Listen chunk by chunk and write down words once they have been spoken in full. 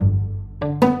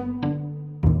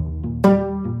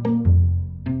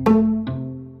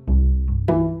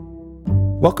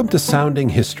Welcome to Sounding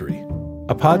History,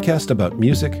 a podcast about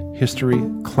music, history,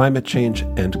 climate change,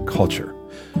 and culture.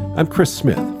 I'm Chris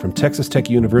Smith from Texas Tech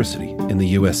University in the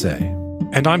USA.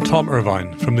 And I'm Tom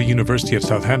Irvine from the University of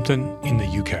Southampton in the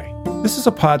UK. This is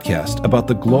a podcast about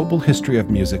the global history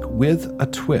of music with a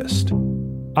twist.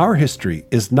 Our history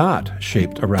is not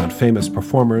shaped around famous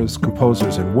performers,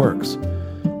 composers, and works,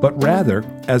 but rather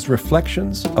as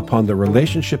reflections upon the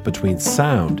relationship between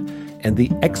sound and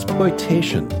the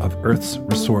exploitation of Earth's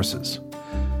resources.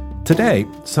 Today,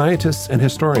 scientists and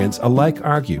historians alike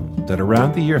argue that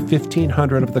around the year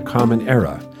 1500 of the Common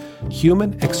Era,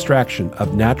 human extraction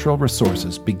of natural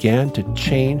resources began to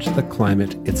change the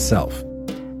climate itself.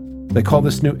 They call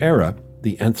this new era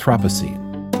the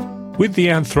Anthropocene. With the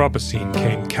Anthropocene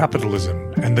came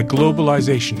capitalism and the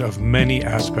globalization of many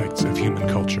aspects of human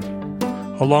culture,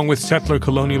 along with settler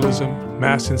colonialism,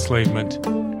 mass enslavement,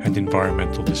 and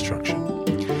environmental destruction.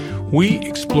 We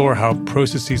explore how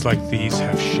processes like these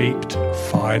have shaped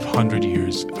 500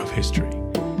 years of history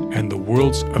and the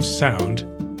worlds of sound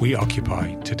we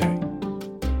occupy today.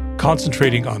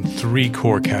 Concentrating on three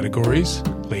core categories,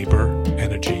 labor,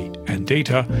 energy, and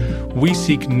data, we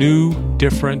seek new,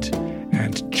 different,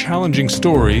 and challenging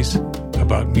stories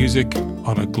about music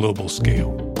on a global scale.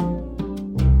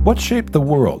 What shaped the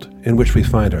world in which we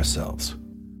find ourselves?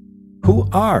 Who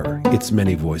are its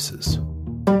many voices?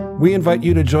 We invite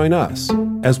you to join us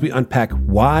as we unpack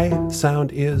why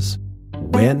sound is,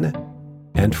 when,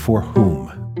 and for whom.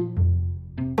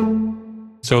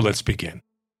 So let's begin.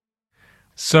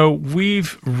 So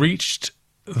we've reached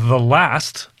the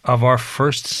last of our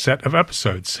first set of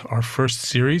episodes, our first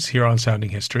series here on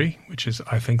Sounding History, which is,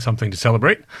 I think, something to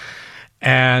celebrate.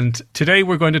 And today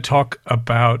we're going to talk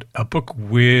about a book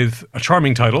with a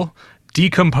charming title,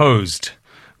 Decomposed: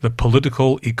 The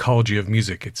Political Ecology of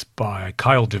Music. It's by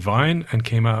Kyle Devine and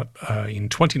came out in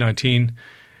 2019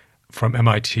 from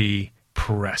MIT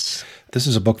Press. This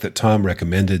is a book that Tom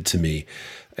recommended to me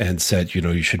and said,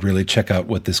 you should really check out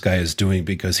what this guy is doing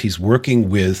because he's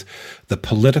working with the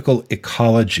political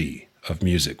ecology of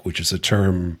music, which is a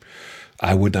term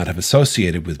I would not have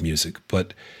associated with music,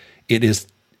 but it is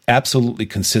absolutely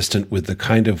consistent with the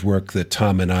kind of work that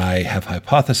Tom and I have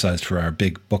hypothesized for our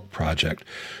big book project,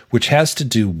 which has to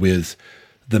do with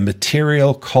the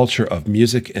material culture of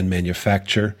music and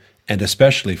manufacture, and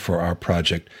especially for our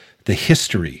project, the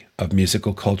history of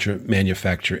musical culture,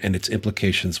 manufacture, and its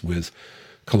implications with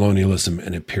colonialism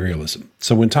and imperialism.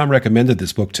 So when Tom recommended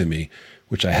this book to me,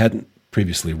 which I hadn't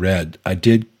previously read, I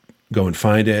did go and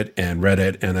find it and read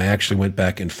it, and I actually went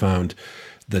back and found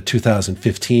the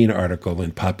 2015 article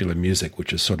in Popular Music,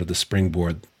 which is sort of the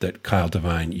springboard that Kyle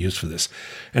Devine used for this.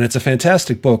 And it's a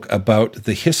fantastic book about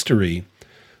the history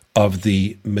of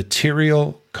the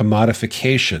material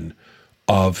commodification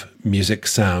of music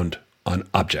sound on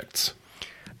objects.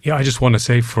 Yeah, I just want to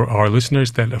say for our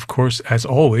listeners that, of course, as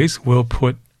always, we'll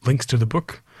put links to the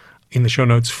book in the show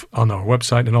notes on our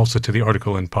website and also to the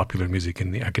article in Popular Music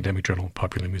in the academic journal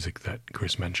Popular Music that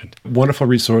Chris mentioned. Wonderful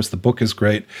resource. The book is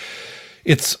great.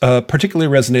 It's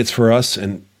particularly resonates for us,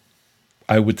 and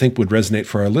I would think would resonate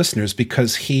for our listeners,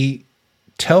 because he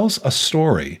tells a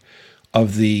story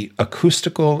of the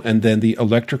acoustical and then the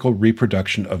electrical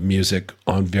reproduction of music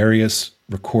on various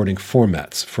recording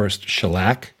formats. First,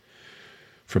 shellac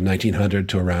from 1900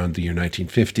 to around the year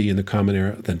 1950 in the Common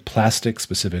Era, then plastic,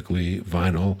 specifically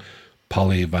vinyl,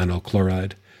 polyvinyl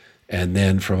chloride, and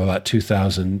then from about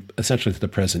 2000, essentially to the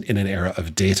present, in an era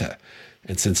of data.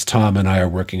 And since Tom and I are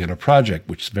working on a project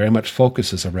which very much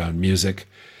focuses around music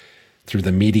through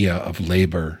the media of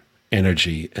labor,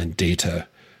 energy, and data,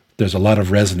 there's a lot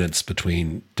of resonance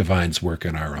between Devine's work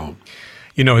and our own.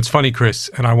 It's funny,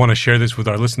 Chris, and I want to share this with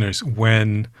our listeners.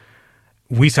 When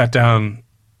we sat down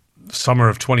summer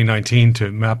of 2019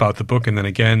 to map out the book, and then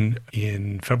again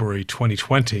in February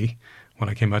 2020, when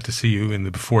I came out to see you in the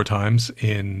before times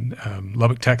in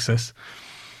Lubbock, Texas,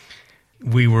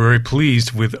 we were very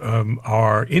pleased with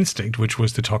our instinct, which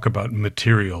was to talk about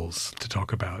materials, to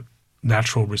talk about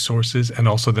natural resources, and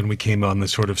also then we came on the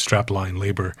sort of strapline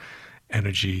labor,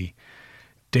 energy,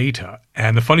 data.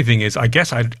 And the funny thing is, I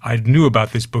guess I knew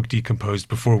about this book Decomposed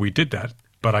before we did that,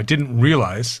 but I didn't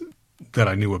realize that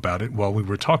I knew about it while we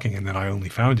were talking, and then I only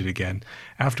found it again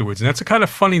afterwards. And that's a kind of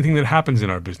funny thing that happens in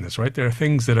our business, right? There are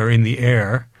things that are in the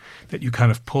air that you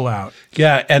kind of pull out.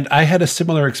 Yeah, and I had a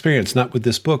similar experience, not with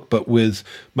this book, but with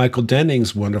Michael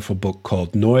Denning's wonderful book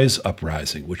called Noise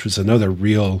Uprising, which was another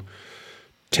real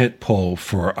tentpole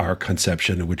for our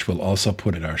conception, which we'll also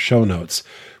put in our show notes,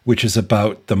 which is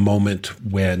about the moment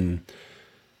when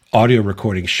audio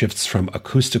recording shifts from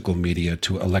acoustical media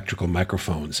to electrical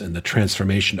microphones and the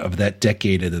transformation of that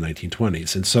decade in the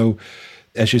 1920s. And so,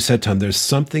 as you said, Tom, there's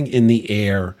something in the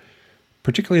air,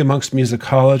 particularly amongst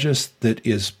musicologists, that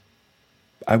is,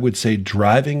 I would say,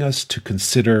 driving us to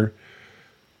consider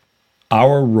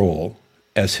our role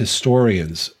as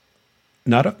historians,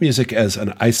 not of music as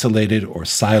an isolated or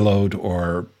siloed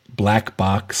or black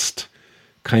boxed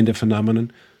kind of phenomenon,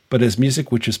 but as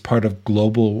music which is part of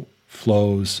global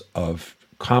flows of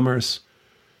commerce,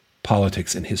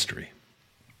 politics, and history.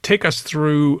 Take us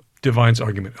through Divine's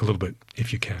argument a little bit,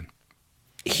 if you can.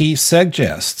 He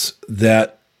suggests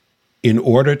that in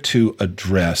order to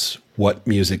address what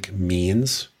music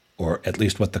means, or at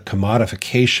least what the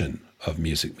commodification of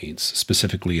music means,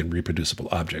 specifically in reproducible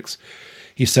objects,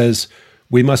 he says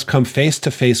we must come face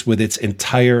to face with its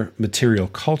entire material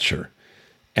culture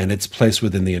and its place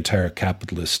within the entire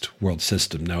capitalist world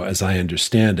system. Now, as I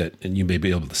understand it, and you may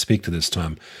be able to speak to this,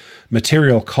 Tom,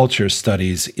 material culture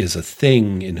studies is a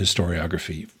thing in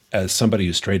historiography. As somebody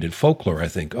who's trained in folklore, I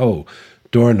think, oh,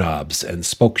 doorknobs and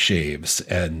spokeshaves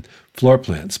and floor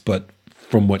plants. But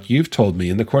from what you've told me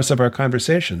in the course of our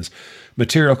conversations,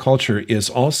 material culture is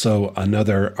also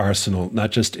another arsenal,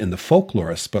 not just in the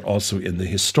folklorist, but also in the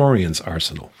historian's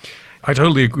arsenal. I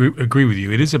totally agree with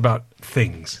you. It is about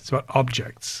things. It's about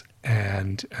objects.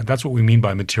 And that's what we mean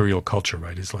by material culture,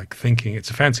 right? It's like thinking. It's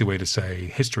a fancy way to say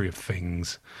history of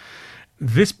things.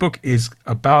 This book is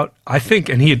about, I think,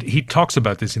 and he talks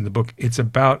about this in the book, it's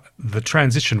about the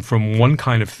transition from one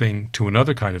kind of thing to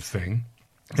another kind of thing.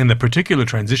 And the particular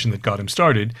transition that got him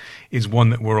started is one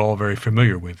that we're all very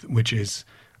familiar with, which is,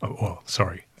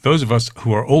 those of us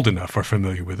who are old enough are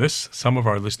familiar with this. Some of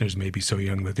our listeners may be so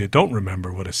young that they don't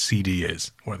remember what a CD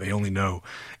is, or they only know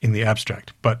in the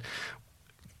abstract. But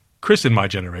Chris in my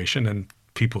generation, and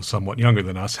people somewhat younger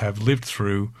than us, have lived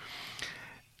through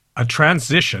a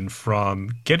transition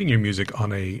from getting your music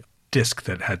on a disc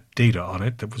that had data on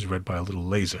it that was read by a little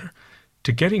laser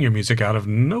to getting your music out of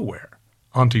nowhere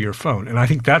onto your phone. And I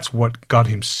think that's what got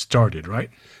him started, right?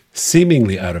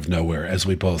 Seemingly out of nowhere, as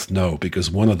we both know, because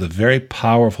one of the very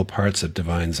powerful parts of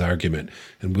Divine's argument,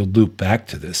 and we'll loop back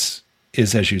to this,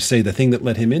 is, as you say, the thing that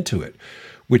led him into it,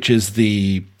 which is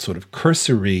the sort of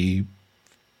cursory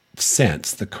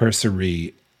sense, the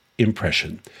cursory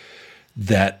impression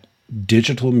that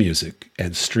digital music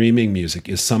and streaming music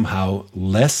is somehow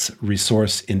less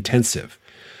resource intensive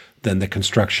than the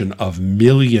construction of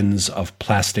millions of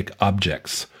plastic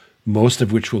objects, most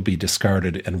of which will be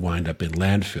discarded and wind up in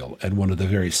landfill. And one of the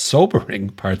very sobering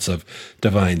parts of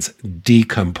Divine's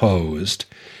Decomposed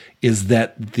is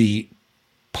that the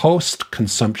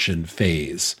post-consumption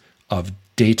phase of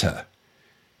data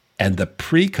and the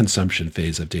pre-consumption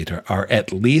phase of data are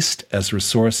at least as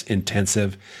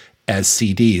resource-intensive as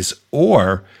CDs,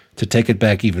 or, to take it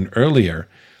back even earlier,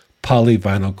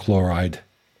 polyvinyl chloride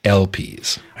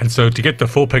LPs. And so to get the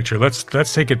full picture, let's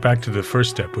take it back to the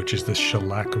first step, which is the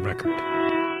shellac record.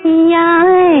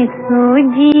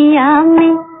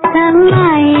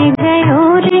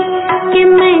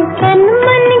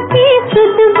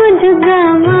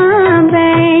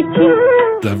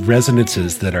 The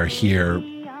resonances that are here,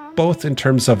 both in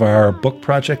terms of our book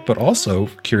project, but also,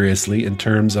 curiously, in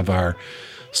terms of our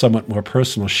somewhat more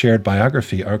personal shared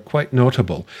biography, are quite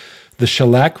notable. The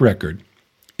shellac record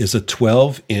is a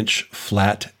 12-inch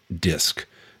flat disc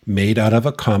made out of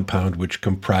a compound which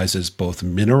comprises both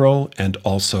mineral and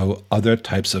also other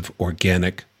types of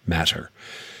organic matter.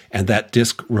 And that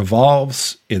disc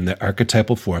revolves in the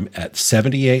archetypal form at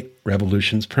 78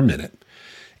 revolutions per minute,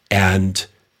 and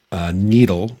a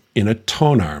needle in a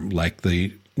tone arm, like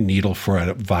the needle for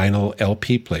a vinyl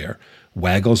LP player,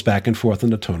 waggles back and forth in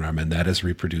the tone arm, and that is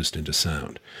reproduced into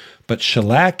sound. But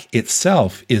shellac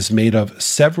itself is made of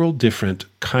several different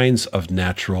kinds of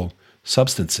natural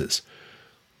substances,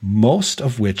 most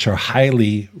of which are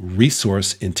highly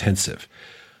resource intensive.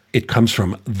 It comes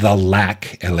from the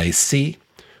lac, L-A-C,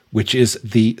 which is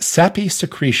the sappy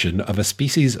secretion of a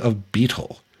species of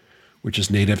beetle, which is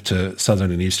native to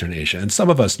Southern and Eastern Asia. And some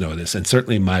of us know this, and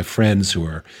certainly my friends who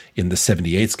are in the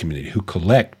 78s community, who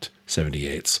collect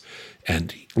 78s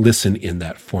and listen in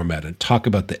that format and talk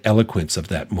about the eloquence of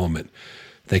that moment,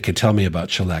 they can tell me about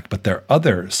shellac. But there are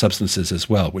other substances as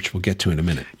well, which we'll get to in a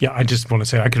minute. Yeah, I just want to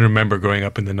say I can remember growing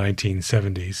up in the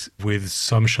 1970s with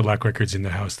some shellac records in the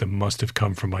house that must have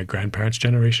come from my grandparents'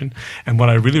 generation. And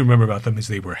what I really remember about them is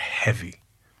they were heavy.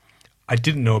 I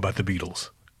didn't know about the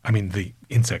beetles. I mean, the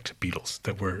insect beetles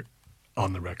that were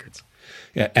on the records.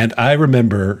 Yeah, and I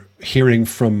remember hearing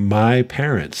from my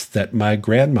parents that my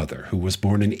grandmother, who was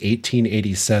born in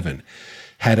 1887,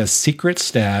 had a secret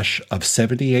stash of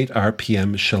 78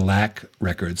 RPM shellac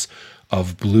records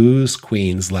of blues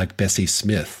queens like Bessie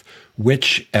Smith,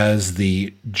 which, as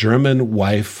the German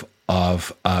wife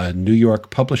of a New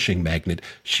York publishing magnate,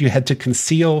 she had to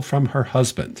conceal from her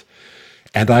husband.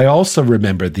 And I also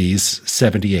remember these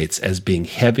 78s as being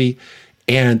heavy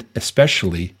and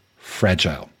especially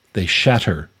fragile. They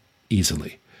shatter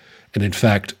easily. And in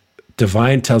fact,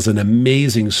 Divine tells an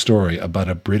amazing story about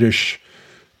a British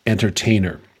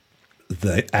entertainer,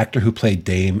 the actor who played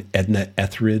Dame Edna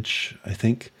Etheridge, I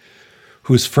think,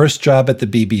 whose first job at the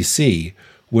BBC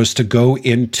was to go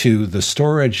into the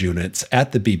storage units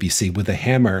at the BBC with a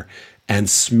hammer and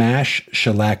smash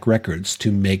shellac records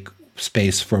to make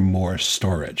space for more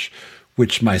storage,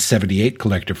 which my 78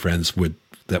 collector friends would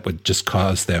just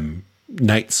cause them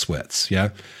night sweats. Yeah.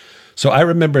 So I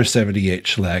remember 78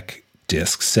 shellac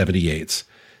discs, 78s,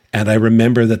 and I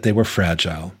remember that they were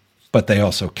fragile, but they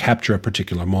also capture a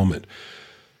particular moment.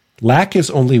 Lac is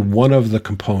only one of the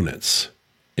components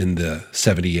in the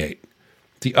 78.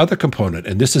 The other component,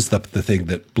 and this is the thing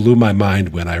that blew my mind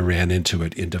when I ran into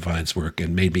it in Divine's work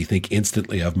and made me think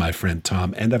instantly of my friend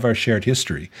Tom and of our shared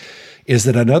history, is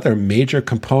that another major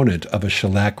component of a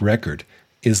shellac record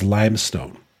is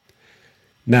limestone.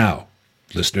 Now,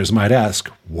 listeners might ask,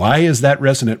 why is that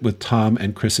resonant with Tom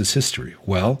and Chris's history?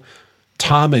 Well,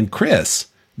 Tom and Chris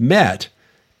met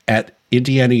at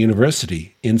Indiana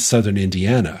University in southern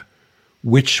Indiana,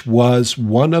 which was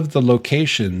one of the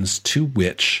locations to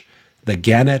which the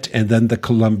Gannett and then the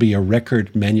Columbia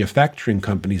record manufacturing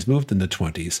companies moved in the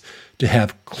 20s to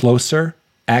have closer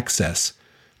access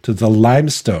to the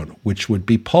limestone, which would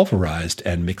be pulverized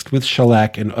and mixed with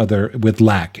shellac and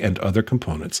lac and other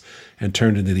components and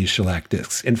turned into these shellac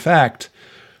discs. In fact,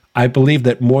 I believe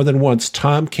that more than once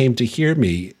Tom came to hear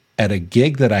me at a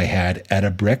gig that I had at a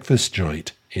breakfast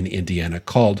joint in Indiana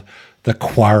called the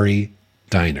Quarry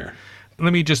Diner.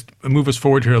 Let me just move us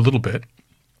forward here a little bit.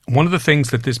 One of the things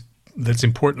that's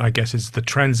important, I guess, is the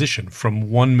transition from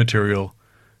one material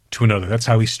to another. That's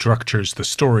how he structures the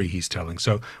story he's telling.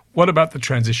 So what about the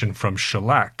transition from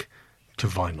shellac to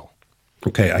vinyl?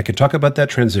 Okay, I can talk about that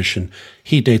transition.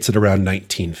 He dates it around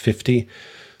 1950,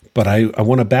 but I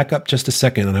want to back up just a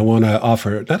second, and I want to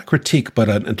offer not a critique, but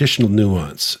an additional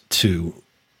nuance to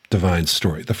Divine's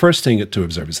story. The first thing to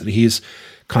observe is that he's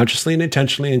consciously and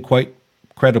intentionally and quite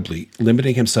credibly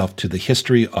limiting himself to the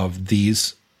history of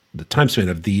the time span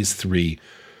of these three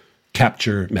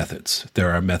capture methods.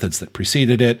 There are methods that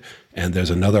preceded it, and there's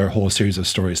another whole series of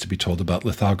stories to be told about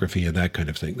lithography and that kind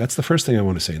of thing. That's the first thing I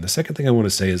want to say. And the second thing I want to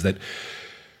say is that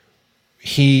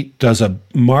he does a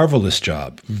marvelous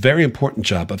job, very important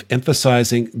job, of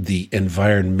emphasizing the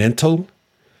environmental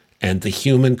and the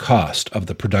human cost of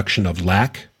the production of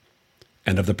lac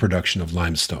and of the production of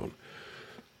limestone.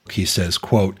 He says,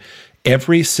 quote,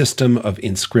 "Every system of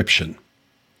inscription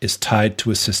is tied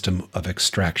to a system of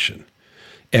extraction.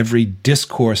 Every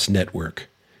discourse network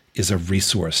is a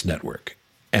resource network."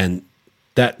 And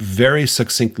that very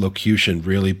succinct locution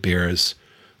really bears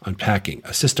unpacking.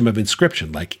 A system of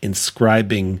inscription, like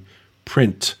inscribing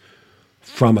print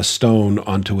from a stone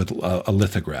onto a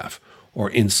lithograph,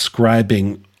 or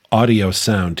inscribing audio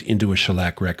sound into a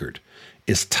shellac record,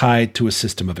 is tied to a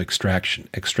system of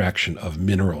extraction of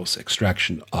minerals,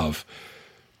 extraction of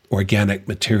organic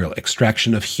material,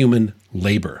 extraction of human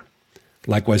labor.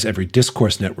 Likewise, every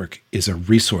discourse network is a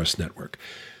resource network.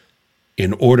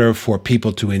 In order for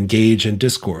people to engage in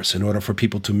discourse, in order for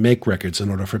people to make records, in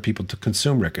order for people to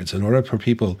consume records, in order for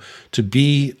people to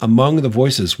be among the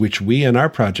voices which we in our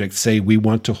project say we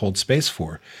want to hold space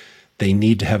for, they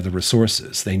need to have the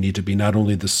resources. They need to be not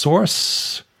only the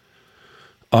source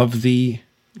of the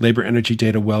labor, energy,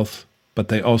 data, wealth, but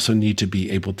they also need to be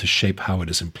able to shape how it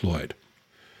is employed.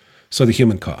 So the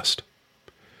human cost.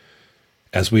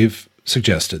 As we've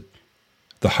suggested,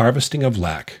 the harvesting of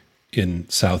lac in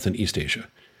South and East Asia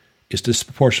is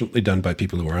disproportionately done by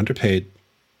people who are underpaid,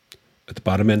 at the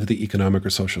bottom end of the economic or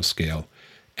social scale,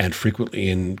 and frequently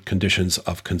in conditions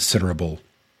of considerable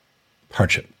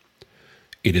hardship.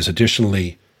 It is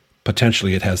additionally,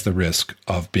 potentially, it has the risk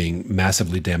of being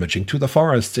massively damaging to the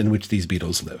forests in which these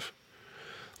beetles live.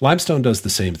 Limestone does the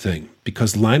same thing,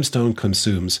 because limestone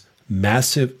consumes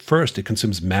massive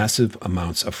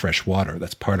amounts of fresh water.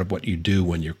 That's part of what you do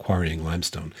when you're quarrying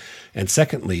limestone. And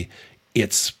secondly,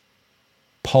 its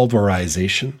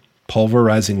pulverization.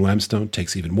 Pulverizing limestone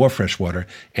takes even more fresh water,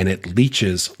 and it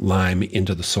leaches lime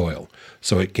into the soil.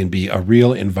 So it can be a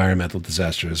real environmental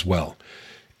disaster as well.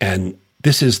 And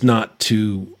this is not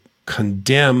to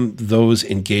condemn those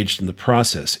engaged in the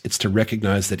process. It's to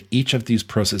recognize that each of these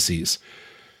processes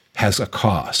has a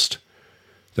cost.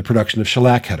 the production of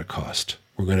shellac had a cost.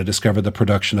 We're going to discover the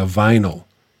production of vinyl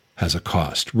has a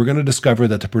cost. We're going to discover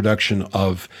that the production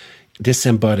of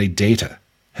disembodied data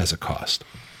has a cost.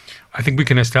 I think we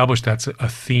can establish that's a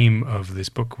theme of this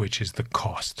book, which is the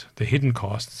cost, the hidden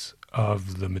costs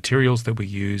of the materials that we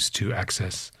use to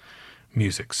access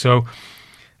music. So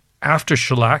after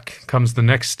shellac comes the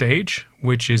next stage,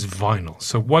 which is vinyl.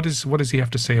 So what does he have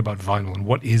to say about vinyl, and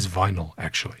what is vinyl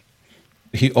actually?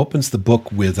 He opens the book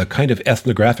with a kind of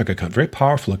ethnographic account, very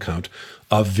powerful account,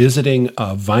 of visiting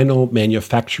a vinyl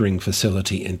manufacturing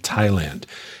facility in Thailand,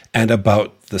 and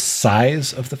about the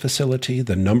size of the facility,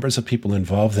 the numbers of people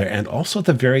involved there, and also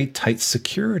the very tight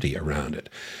security around it.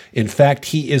 In fact,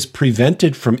 he is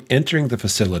prevented from entering the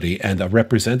facility, and a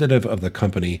representative of the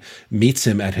company meets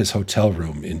him at his hotel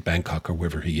room in Bangkok or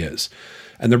wherever he is.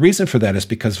 And the reason for that is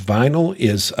because vinyl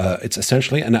is it's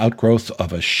essentially an outgrowth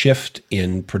of a shift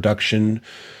in production,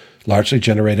 largely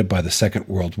generated by the Second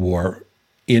World War,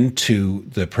 into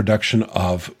the production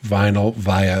of vinyl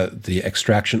via the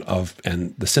extraction of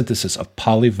and the synthesis of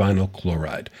polyvinyl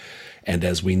chloride. And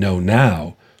as we know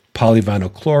now,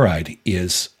 polyvinyl chloride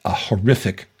is a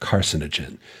horrific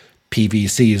carcinogen.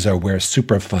 PVCs are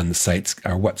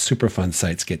what Superfund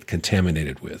sites get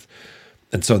contaminated with.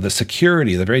 And so the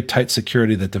security, the very tight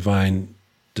security that Devine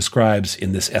describes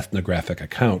in this ethnographic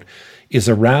account, is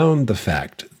around the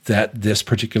fact that this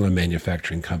particular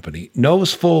manufacturing company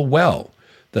knows full well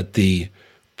that the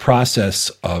process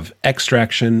of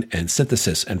extraction and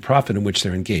synthesis and profit in which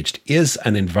they're engaged is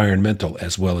an environmental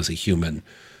as well as a human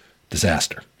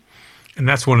disaster. And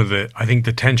that's one of the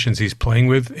tensions he's playing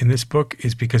with in this book,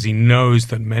 is because he knows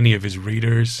that many of his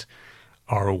readers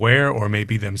are aware or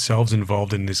maybe themselves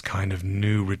involved in this kind of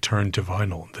new return to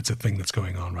vinyl. That's a thing that's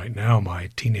going on right now. My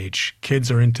teenage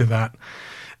kids are into that.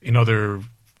 In other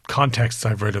contexts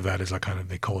I've read of that is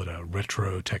they call it a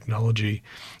retro technology,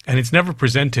 and it's never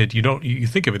presented. You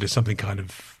think of it as something kind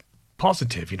of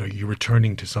positive. You're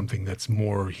returning to something that's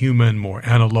more human, more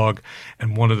analog.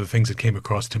 And one of the things that came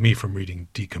across to me from reading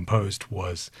Decomposed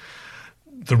was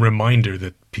the reminder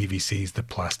that PVCs, that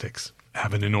plastics,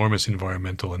 have an enormous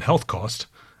environmental and health cost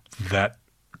that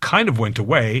kind of went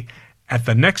away at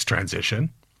the next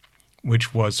transition,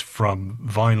 which was from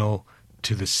vinyl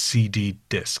to the CD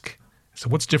disc. So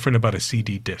what's different about a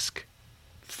CD disc?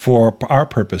 For our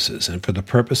purposes and for the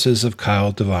purposes of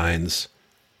Kyle Devine's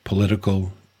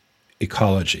political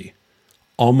ecology,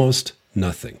 almost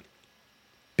nothing.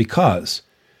 Because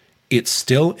it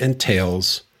still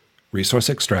entails resource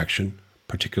extraction,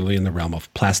 particularly in the realm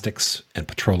of plastics and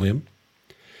petroleum.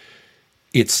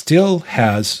 It still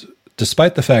has,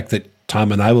 despite the fact that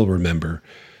Tom and I will remember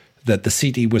that the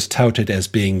CD was touted as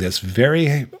being this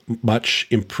very much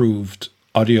improved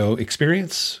audio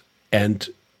experience and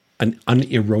an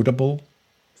unerodable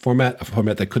format, a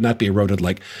format that could not be eroded,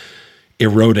 like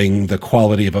eroding the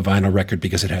quality of a vinyl record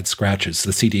because it had scratches.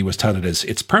 The CD was touted as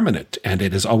it's permanent and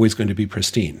it is always going to be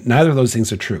pristine. Neither of those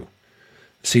things are true.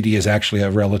 CD is actually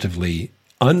a relatively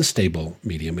unstable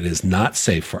medium. It is not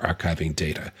safe for archiving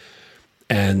data.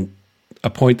 And a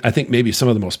point, I think maybe some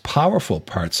of the most powerful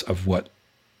parts of what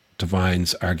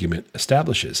Devine's argument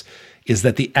establishes is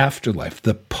that the afterlife,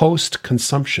 the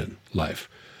post-consumption life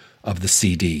of the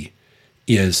CD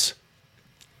is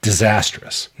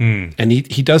disastrous. And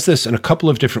he does this in a couple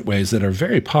of different ways that are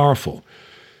very powerful.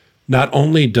 Not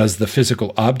only does the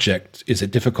physical object, is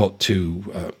it difficult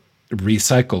to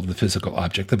recycle the physical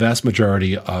object. The vast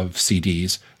majority of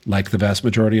CDs, like the vast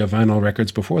majority of vinyl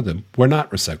records before them, were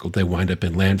not recycled. They wind up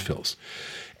in landfills.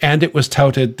 And it was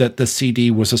touted that the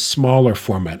CD was a smaller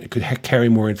format. It could carry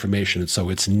more information, and so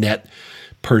its net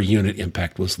per unit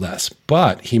impact was less.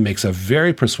 But he makes a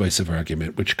very persuasive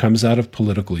argument, which comes out of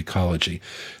political ecology,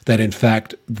 that in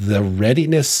fact the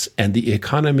readiness and the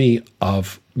economy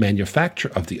of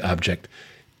manufacture of the object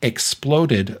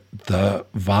exploded the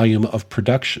volume of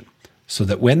production. So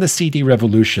that when the CD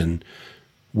revolution,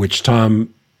 which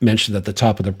Tom mentioned at the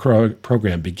top of the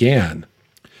program, began,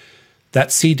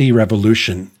 that CD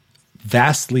revolution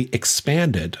vastly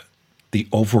expanded the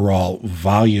overall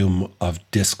volume of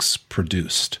discs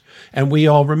produced. And we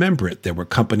all remember it. There were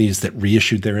companies that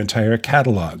reissued their entire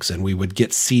catalogs, and we would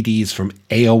get CDs from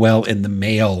AOL in the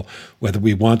mail, whether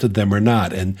we wanted them or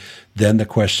not. And then the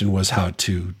question was how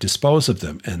to dispose of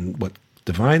them. And what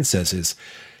Devine says is,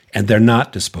 and they're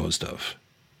not disposed of.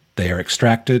 They are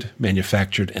extracted,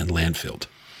 manufactured, and landfilled.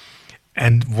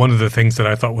 And one of the things that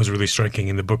I thought was really striking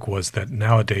in the book was that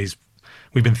nowadays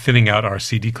we've been thinning out our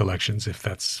CD collections, if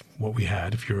that's what we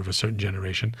had, if you're of a certain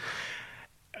generation.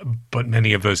 But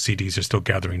many of those CDs are still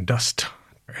gathering dust,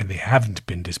 and they haven't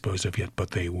been disposed of yet,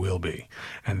 but they will be.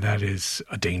 And that is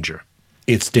a danger.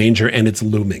 its danger and it's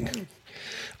looming.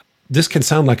 This can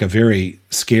sound like a very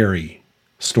scary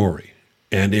story,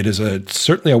 and it is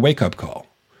certainly a wake-up call.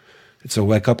 It's a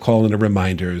wake-up call and a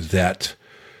reminder that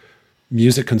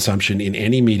music consumption in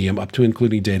any medium, up to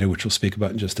including data, which we'll speak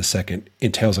about in just a second,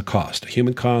 entails a cost, a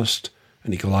human cost,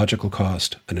 an ecological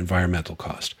cost, an environmental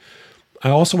cost. I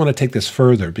also want to take this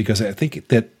further because I think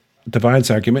that Divine's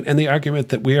argument, and the argument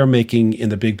that we are making in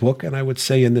the big book, and I would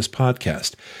say in this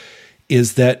podcast,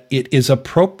 is that it is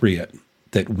appropriate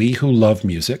that we who love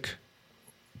music,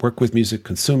 work with music,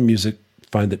 consume music,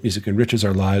 find that music enriches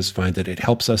our lives, find that it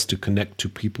helps us to connect to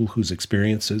people whose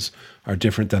experiences are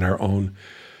different than our own.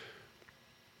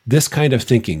 This kind of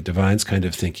thinking, Divine's kind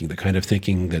of thinking, the kind of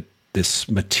thinking that this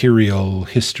material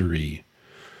history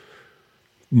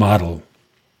model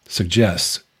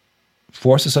suggests,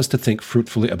 forces us to think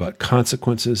fruitfully about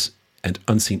consequences and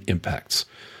unseen impacts.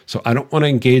 So I don't want to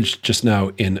engage just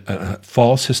now in a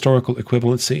false historical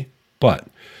equivalency, but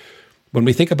when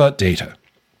we think about data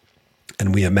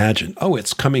and we imagine, oh,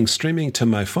 it's coming streaming to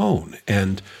my phone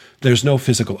and there's no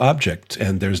physical object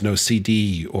and there's no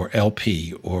CD or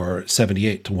LP or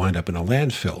 78 to wind up in a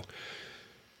landfill,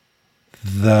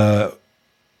 the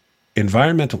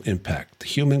environmental impact, the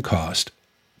human cost,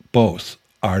 both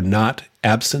are not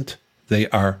absent. They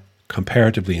are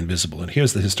comparatively invisible. And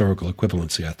here's the historical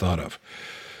equivalency I thought of.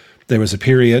 There was a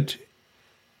period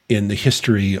in the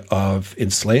history of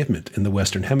enslavement in the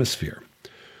Western Hemisphere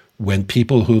when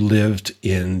people who lived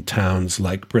in towns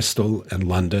like Bristol and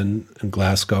London and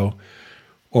Glasgow,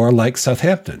 or like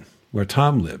Southampton, where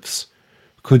Tom lives,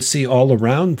 could see all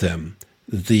around them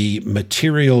the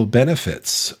material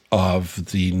benefits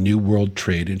of the New World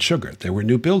trade in sugar. There were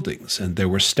new buildings, and there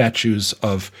were statues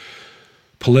of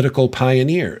political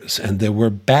pioneers, and there were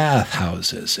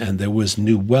bathhouses, and there was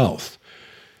new wealth.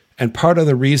 And part of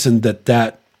the reason that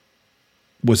that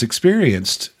was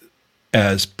experienced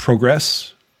as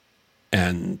progress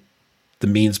and the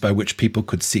means by which people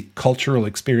could seek cultural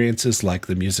experiences like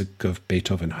the music of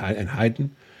Beethoven and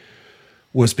Haydn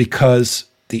was because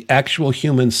the actual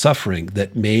human suffering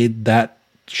that made that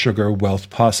sugar wealth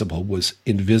possible was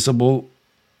invisible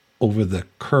over the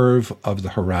curve of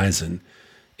the horizon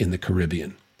in the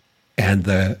Caribbean. And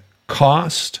the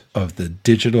cost of the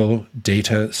digital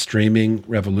data streaming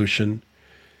revolution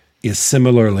is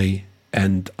similarly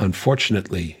and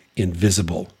unfortunately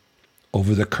invisible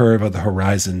over the curve of the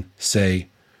horizon, say,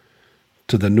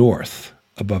 to the north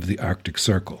above the Arctic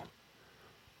Circle,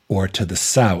 or to the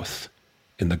south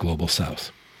in the global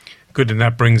south. Good, and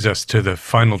that brings us to the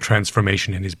final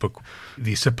transformation in his book,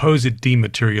 the supposed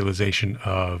dematerialization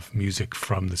of music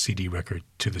from the CD record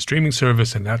to the streaming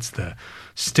service, and that's the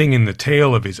sting in the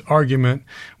tail of his argument,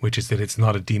 which is that it's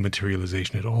not a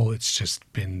dematerialization at all. It's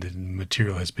just been the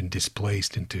material has been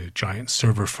displaced into giant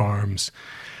server farms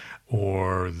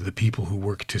or the people who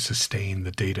work to sustain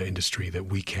the data industry that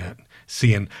we can't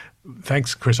see. And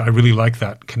thanks, Chris. I really like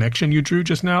that connection you drew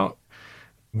just now.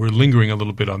 We're lingering a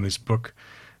little bit on this book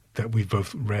that we've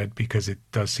both read because it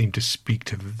does seem to speak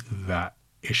to that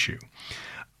issue.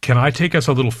 Can I take us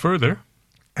a little further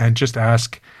and just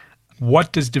ask,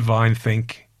 what does Divine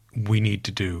think we need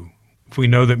to do? If we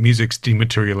know that music's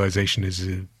dematerialization is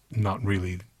not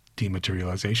really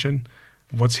dematerialization,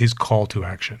 what's his call to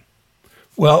action?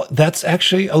 Well, that's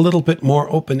actually a little bit more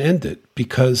open-ended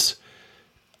because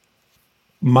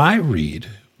my read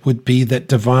would be that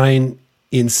Divine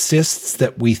insists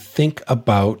that we think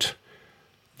about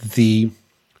the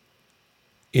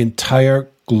entire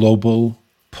global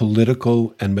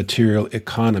political and material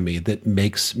economy that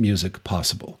makes music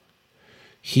possible.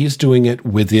 He's doing it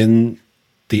within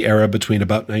the era between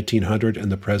about 1900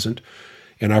 and the present.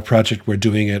 In our project, we're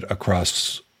doing it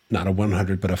across not a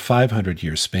 100, but a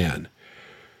 500-year span.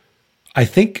 I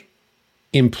think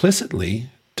implicitly,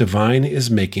 Divine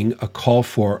is making a call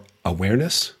for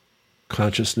awareness,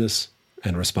 consciousness,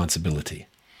 and responsibility.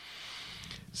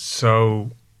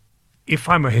 So if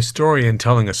I'm a historian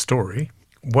telling a story,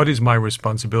 what is my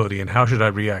responsibility and how should I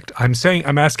react? I'm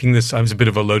asking this, it's a bit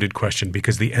of a loaded question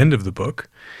because the end of the book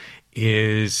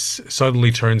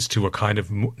suddenly turns to a kind of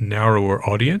narrower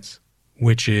audience,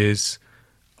 which is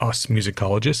us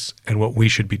musicologists and what we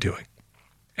should be doing.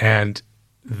 And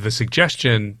the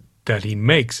suggestion that he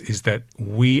makes is that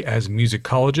we as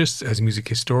musicologists, as music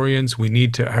historians, we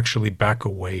need to actually back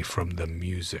away from the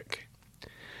music.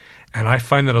 And I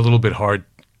find that a little bit hard.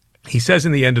 He says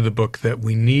in the end of the book that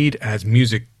we need, as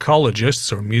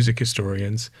musicologists or music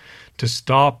historians, to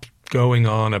stop going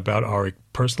on about our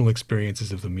personal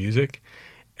experiences of the music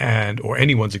or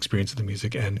anyone's experience of the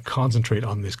music and concentrate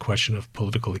on this question of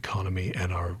political economy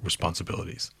and our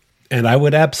responsibilities. And I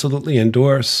would absolutely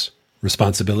endorse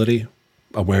responsibility,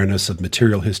 awareness of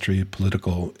material history,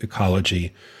 political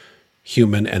ecology,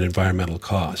 human and environmental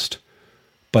cost.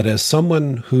 But as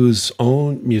someone whose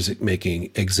own music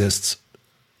making exists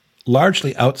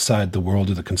largely outside the world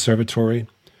of the conservatory,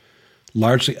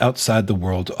 largely outside the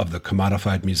world of the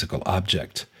commodified musical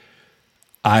object,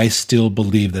 I still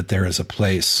believe that there is a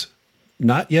place,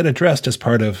 not yet addressed as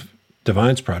part of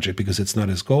Divine's project because it's not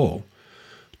his goal,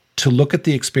 to look at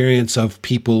the experience of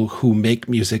people who make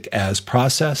music as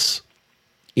process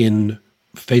in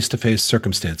face-to-face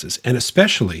circumstances, and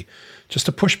especially, just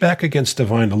to push back against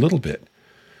Divine a little bit,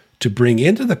 to bring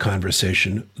into the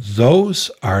conversation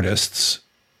those artists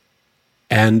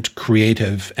and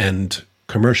creative and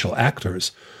commercial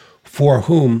actors for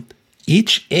whom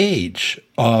each age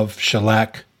of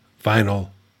shellac, vinyl,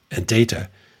 and data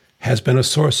has been a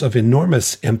source of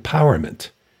enormous empowerment.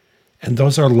 And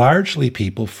those are largely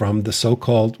people from the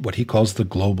so-called, what he calls the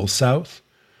global south,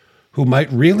 who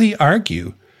might really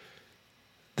argue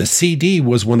the CD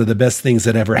was one of the best things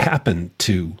that ever happened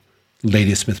to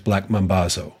Ladysmith Black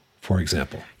Mambazo, for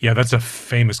example. Yeah, that's a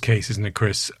famous case, isn't it,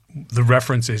 Chris? The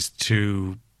reference is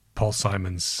to Paul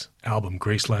Simon's album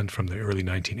Graceland from the early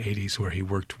 1980s, where he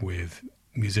worked with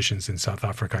musicians in South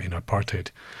Africa in apartheid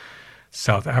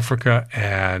South Africa,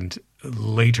 and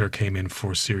later came in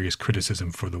for serious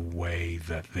criticism for the way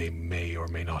that they may or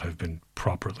may not have been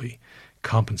properly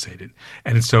compensated.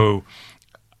 And so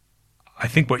I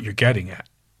think what you're getting at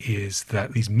is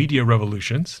that these media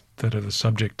revolutions that are the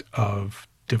subject of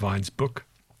Divine's book,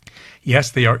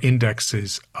 yes, they are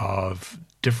indexes of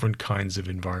different kinds of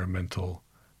environmental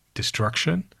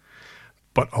destruction,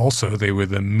 but also they were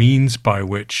the means by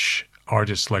which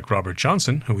artists like Robert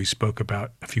Johnson, who we spoke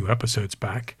about a few episodes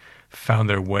back, found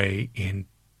their way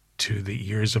into the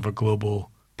ears of a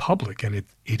global public. And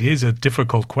it is a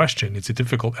difficult question. It's a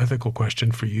difficult ethical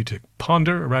question for you to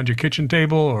ponder around your kitchen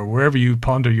table or wherever you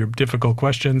ponder your difficult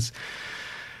questions.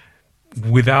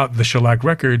 Without the shellac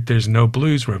record, there's no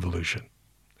blues revolution.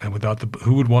 And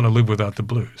who would want to live without the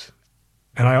blues?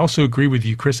 And I also agree with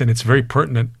you, Chris, and it's very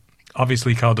pertinent.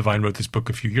 Obviously, Kyle Devine wrote this book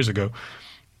a few years ago.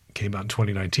 It came out in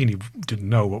 2019. He didn't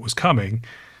know what was coming.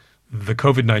 The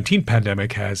COVID-19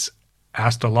 pandemic has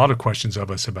asked a lot of questions of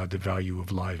us about the value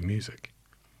of live music.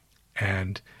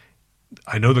 And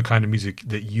I know the kind of music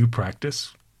that you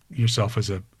practice yourself as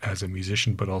a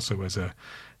musician, but also as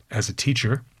a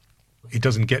teacher. It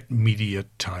doesn't get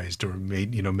mediatized or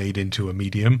made into a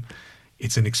medium.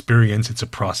 It's an experience. It's a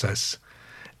process.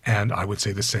 And I would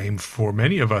say the same for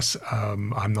many of us.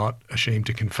 I'm not ashamed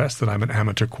to confess that I'm an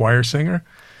amateur choir singer.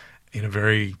 In a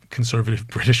very conservative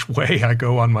British way, I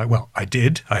go on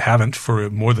I haven't for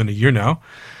more than a year now.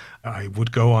 I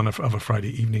would go on a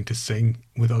Friday evening to sing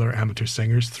with other amateur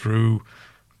singers through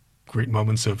great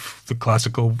moments of the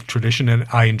classical tradition, and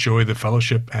I enjoy the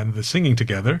fellowship and the singing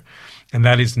together. And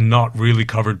that is not really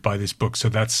covered by this book. So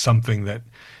that's something that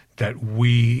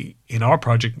we, in our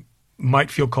project,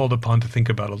 might feel called upon to think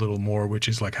about a little more, which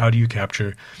is like, how do you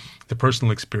capture the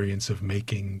personal experience of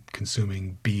making,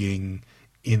 consuming, being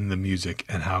in the music,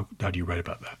 and how do you write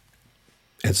about that?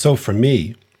 And so for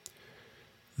me,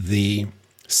 the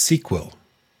sequel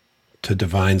to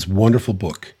Divine's wonderful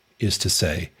book is to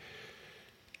say,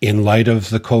 in light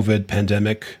of the COVID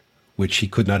pandemic, which he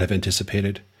could not have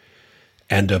anticipated,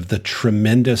 and of the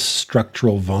tremendous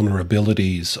structural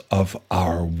vulnerabilities of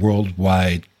our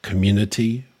worldwide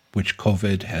community, which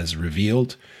COVID has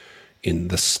revealed in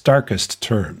the starkest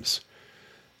terms,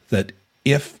 that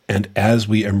if and as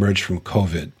we emerge from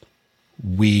COVID,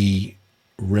 we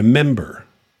remember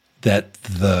that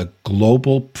the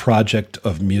global project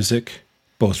of music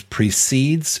both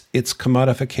precedes its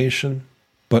commodification,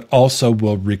 but also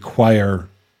will require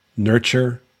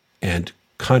nurture and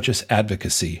conscious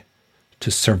advocacy to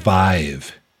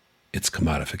survive its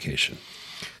commodification.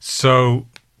 So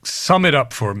sum it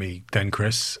up for me then,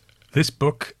 Chris. This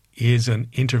book is an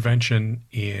intervention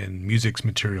in music's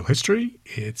material history.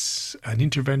 It's an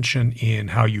intervention in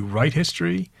how you write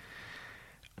history.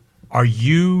 Are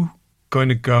you going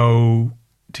to go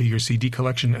to your CD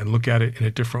collection and look at it in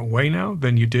a different way now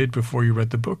than you did before you read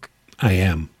the book? I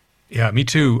am. Yeah, me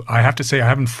too. I have to say I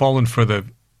haven't fallen for the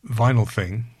vinyl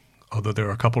thing, although there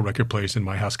are a couple record players in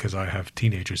my house because I have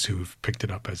teenagers who've picked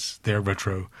it up as their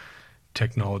retro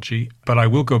technology. But I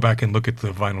will go back and look at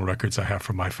the vinyl records I have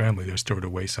from my family. They're stored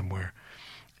away somewhere,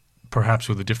 perhaps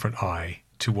with a different eye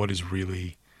to what is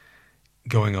really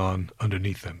going on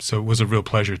underneath them. So it was a real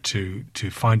pleasure to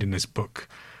find in this book,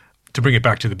 to bring it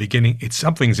back to the beginning. It's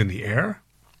something's in the air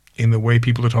in the way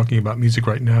people are talking about music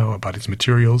right now, about its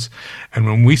materials. And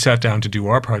when we sat down to do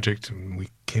our project and we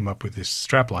came up with this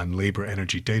strapline, labor,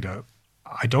 energy, data,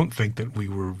 I don't think that we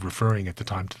were referring at the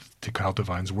time to Kyle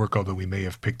Devine's work, although we may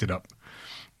have picked it up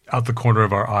out the corner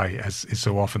of our eye, as is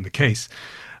so often the case.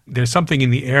 There's something in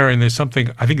the air, and I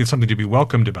think there's something to be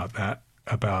welcomed about that,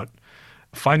 about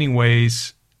finding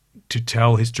ways to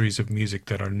tell histories of music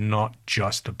that are not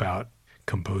just about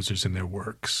composers and their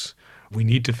works. We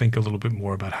need to think a little bit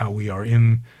more about how we are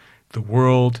in the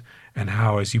world, and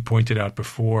how, as you pointed out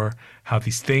before, how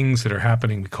these things that are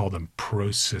happening, we call them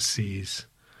processes,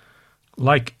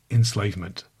 like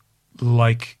enslavement,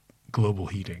 like global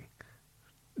heating.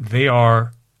 They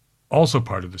are also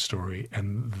part of the story,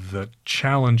 and the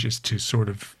challenge is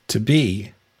to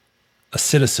be a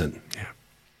citizen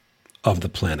of the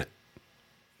planet.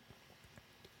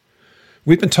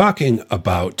 We've been talking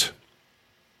about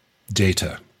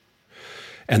data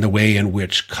and the way in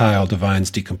which Kyle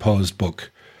Devine's Decomposed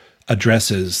book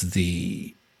addresses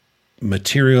the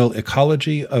material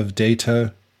ecology of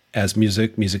data as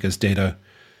music as data,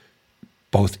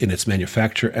 both in its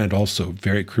manufacture and also,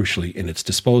 very crucially, in its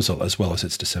disposal as well as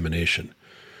its dissemination.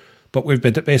 But we've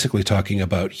been basically talking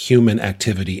about human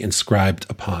activity inscribed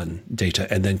upon data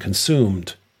and then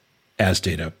consumed as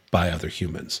data by other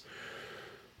humans.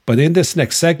 But in this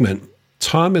next segment,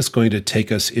 Tom is going to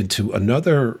take us into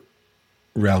another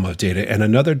realm of data and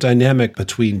another dynamic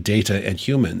between data and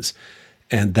humans.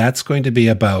 And that's going to be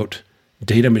about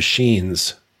data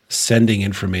machines sending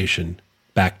information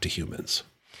back to humans.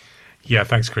 Yeah,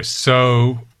 thanks, Chris.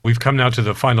 So we've come now to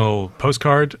the final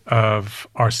postcard of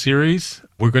our series.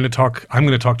 I'm going to talk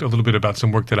a little bit about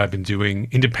some work that I've been doing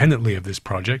independently of this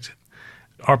project.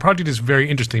 Our project is very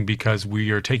interesting because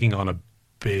we are taking on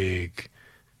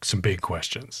some big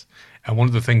questions. And one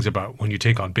of the things about when you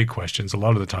take on big questions, a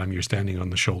lot of the time you're standing on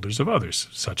the shoulders of others,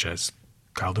 such as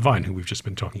Kyle Devine, who we've just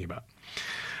been talking about.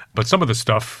 But some of the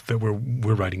stuff that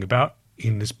we're writing about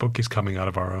in this book is coming out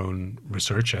of our own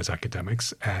research as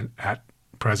academics. And at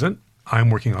present, I'm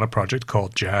working on a project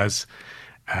called Jazz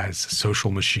as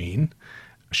Social Machine.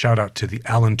 A shout out to the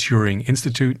Alan Turing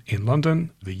Institute in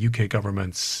London, the UK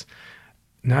government's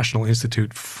National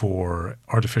Institute for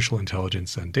Artificial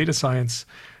Intelligence and Data Science,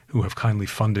 who have kindly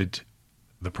funded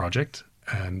the project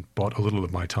and bought a little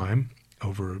of my time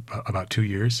over about 2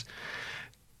 years.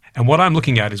 And what I'm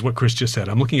looking at is what Chris just said.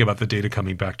 I'm looking about the data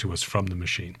coming back to us from the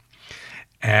machine.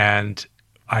 And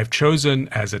I've chosen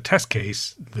as a test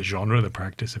case the genre, the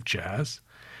practice of jazz,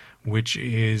 which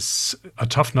is a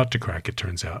tough nut to crack, it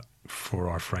turns out, for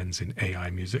our friends in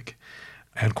AI music.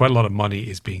 And quite a lot of money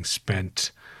is being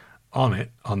spent on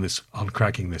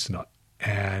cracking this nut.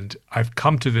 And I've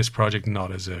come to this project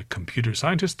not as a computer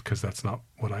scientist, because that's not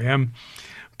what I am,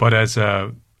 but as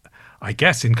I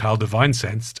guess in Kyle Devine's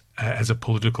sense, as a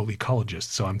political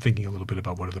ecologist. So I'm thinking a little bit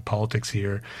about what are the politics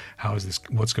here,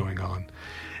 what's going on.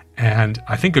 And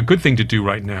I think a good thing to do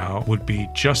right now would be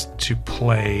just to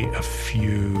play a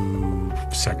few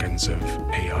seconds of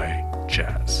AI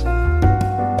jazz.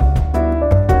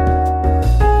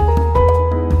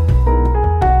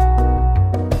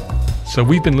 So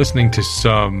we've been listening to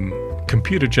some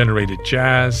computer-generated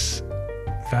jazz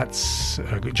that's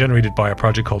generated by a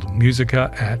project called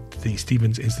Musica at the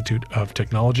Stevens Institute of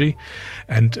Technology.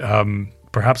 And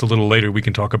perhaps a little later we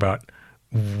can talk about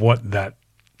what that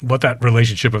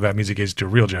relationship of that music is to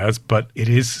real jazz, but it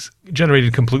is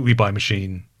generated completely by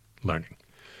machine learning.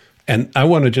 And I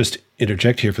want to just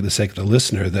interject here for the sake of the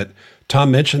listener that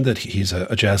Tom mentioned that he's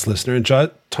a jazz listener, and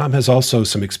Tom has also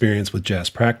some experience with jazz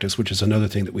practice, which is another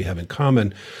thing that we have in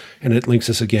common. And it links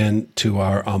us again to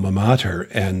our alma mater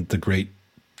and the great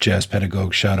jazz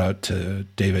pedagogue, shout out to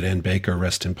David N. Baker,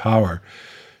 rest in power,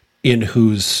 in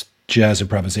whose jazz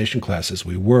improvisation classes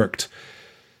we worked.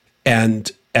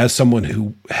 And as someone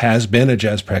who has been a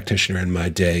jazz practitioner in my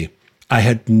day, I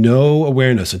had no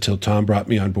awareness until Tom brought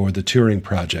me on board the Turing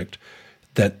Project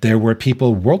that there were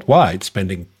people worldwide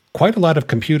spending quite a lot of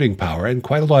computing power and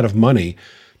quite a lot of money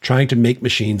trying to make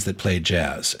machines that play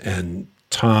jazz. And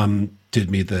Tom did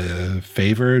me the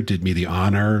favor, did me the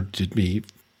honor,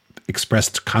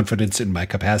 expressed confidence in my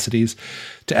capacities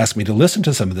to ask me to listen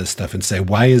to some of this stuff and say,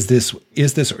 why is this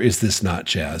or is this not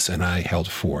jazz? And I held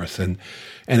forth, and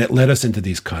it led us into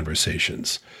these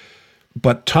conversations.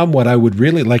 But Tom, what I would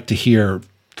really like to hear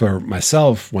for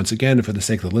myself, once again, and for the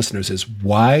sake of the listeners, is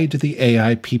why do the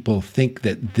AI people think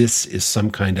that this is some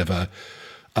kind of a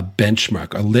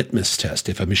benchmark, a litmus test?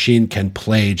 If a machine can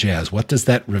play jazz, what does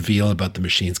that reveal about the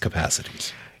machine's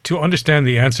capacities? To understand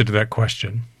the answer to that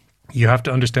question, you have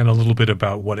to understand a little bit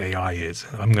about what AI is.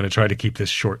 I'm going to try to keep this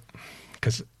short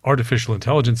because artificial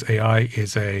intelligence, AI,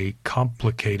 is a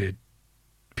complicated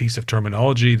piece of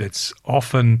terminology that's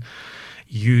often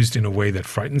used in a way that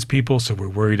frightens people. So we're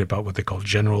worried about what they call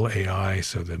general AI.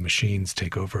 So the machines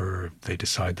take over, they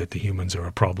decide that the humans are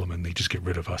a problem and they just get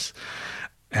rid of us.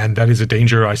 And that is a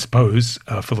danger, I suppose,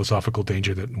 a philosophical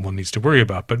danger that one needs to worry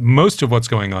about. But most of what's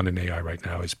going on in AI right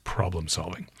now is problem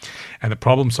solving. And the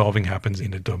problem solving happens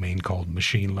in a domain called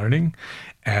machine learning.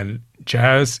 And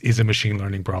jazz is a machine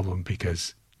learning problem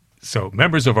because, so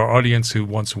members of our audience who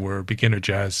once were beginner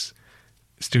jazz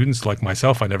students like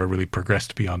myself, I never really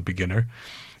progressed beyond beginner.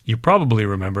 You probably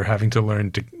remember having to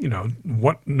learn to,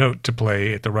 what note to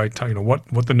play at the right time,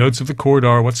 what the notes of the chord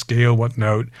are, what scale, what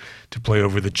note to play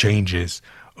over the changes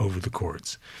over the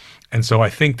chords. And so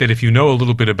I think that if you know a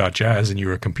little bit about jazz and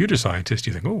you're a computer scientist,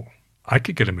 you think, oh, I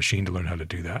could get a machine to learn how to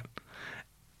do that.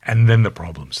 And then the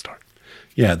problems start.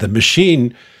 Yeah, the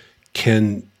machine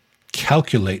can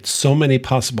calculate so many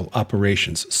possible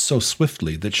operations so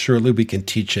swiftly that surely we can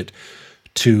teach it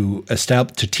to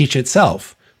teach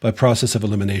itself by process of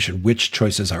elimination which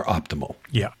choices are optimal.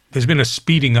 Yeah. There's been a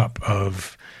speeding up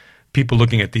of people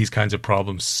looking at these kinds of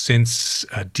problems since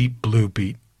Deep Blue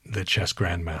beat the chess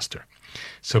grandmaster.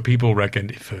 So people reckon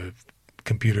if a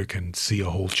computer can see a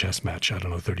whole chess match,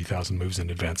 30,000 moves in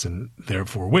advance and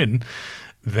therefore win,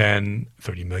 then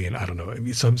 30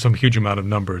 million, some huge amount of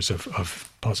numbers of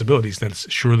possibilities, then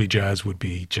surely jazz would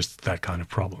be just that kind of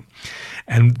problem.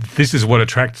 And this is what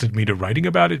attracted me to writing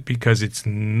about it, because it's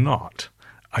not,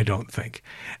 I don't think.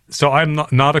 So I'm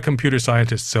not a computer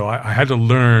scientist, so I've had to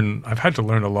learn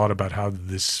a lot about how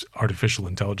this artificial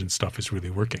intelligence stuff is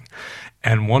really working.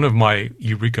 And one of my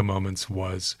eureka moments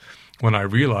was when I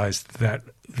realized that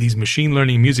these machine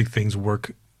learning music things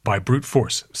work by brute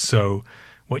force. So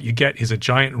what you get is a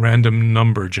giant random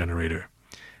number generator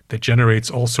that generates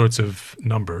all sorts of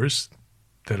numbers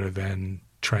that are then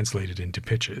translated into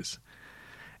pitches.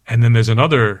 And then there's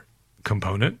another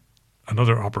component,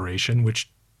 another operation,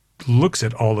 which looks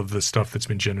at all of the stuff that's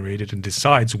been generated and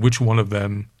decides which one of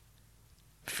them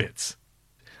fits.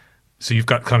 So you've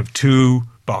got kind of two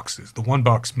boxes. The one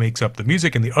box makes up the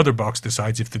music and the other box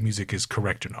decides if the music is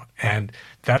correct or not. And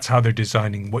that's how they're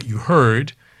designing. What you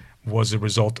heard was a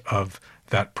result of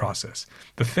that process.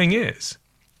 The thing is,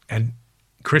 and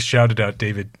Chris shouted out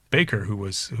David Baker, who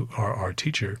was our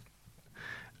teacher.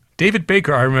 David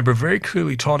Baker, I remember, very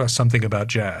clearly taught us something about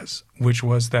jazz, which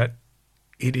was that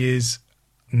it is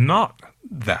not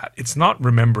that. It's not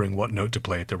remembering what note to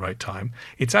play at the right time.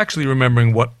 It's actually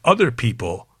remembering what other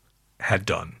people had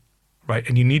done, right?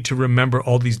 And you need to remember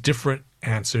all these different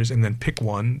answers and then pick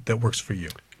one that works for you.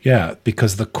 Yeah,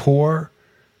 because a core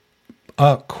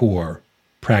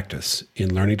practice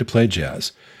in learning to play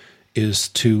jazz is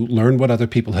to learn what other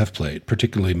people have played,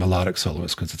 particularly melodic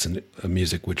soloists, because it's a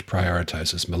music which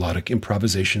prioritizes melodic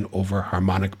improvisation over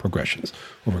harmonic progressions,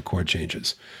 over chord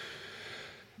changes.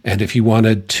 And if you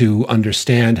wanted to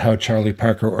understand how Charlie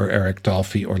Parker or Eric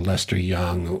Dolphy or Lester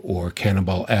Young or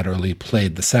Cannonball Adderley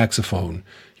played the saxophone,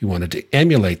 you wanted to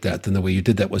emulate that, then the way you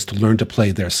did that was to learn to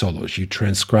play their solos. You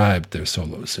transcribed their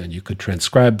solos, and you could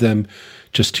transcribe them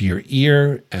just to your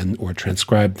ear or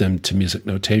transcribe them to music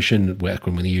notation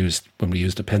when we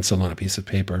used a pencil on a piece of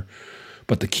paper.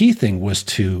 But the key thing was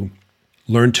to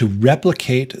learn to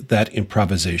replicate that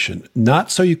improvisation,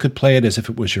 not so you could play it as if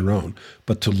it was your own,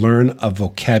 but to learn a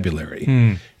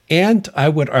vocabulary. And I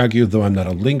would argue, though I'm not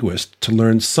a linguist, to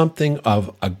learn something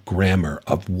of a grammar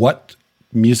of what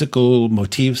musical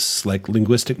motifs, like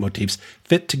linguistic motifs,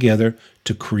 fit together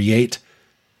to create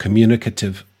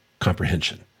communicative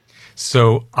comprehension.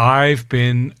 So I've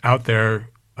been out there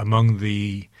among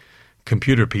the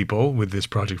computer people with this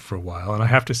project for a while, and I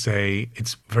have to say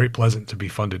it's very pleasant to be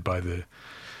funded by the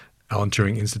Alan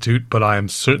Turing Institute, but I am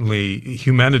certainly,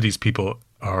 humanities people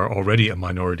are already a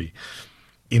minority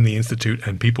in the Institute,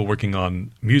 and people working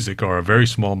on music are a very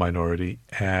small minority.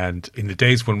 And in the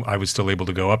days when I was still able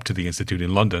to go up to the Institute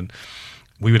in London,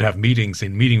 we would have meetings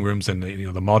in meeting rooms, and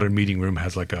the modern meeting room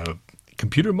has like a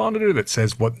computer monitor that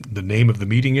says what the name of the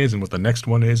meeting is and what the next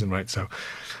one is, and right, so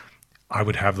I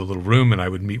would have the little room and I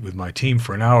would meet with my team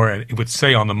for an hour, and it would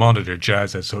say on the monitor,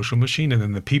 Jazz as Social Machine, and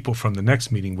then the people from the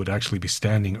next meeting would actually be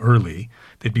standing early.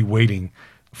 They'd be waiting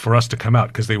for us to come out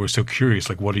because they were so curious,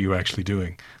 like, what are you actually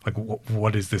doing? Like,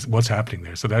 what is this? What's happening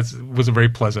there? So that was a very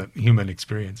pleasant human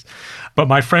experience. But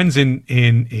my friends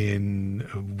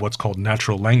in what's called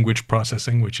natural language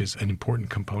processing, which is an important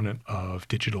component of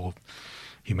digital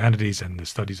humanities and the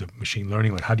studies of machine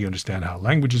learning, like how do you understand how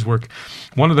languages work?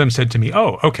 One of them said to me,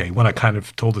 oh, okay, when I kind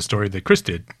of told the story that Chris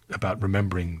did about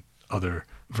remembering other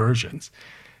versions,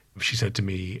 she said to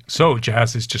me, so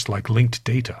jazz is just like linked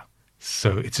data.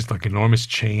 So it's just like enormous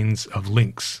chains of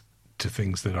links to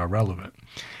things that are relevant.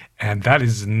 And that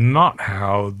is not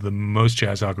how the most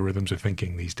jazz algorithms are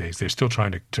thinking these days. They're still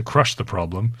trying to crush the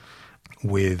problem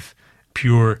with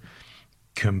pure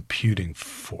computing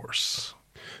force.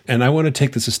 And I want to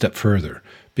take this a step further,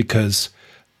 because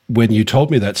when you told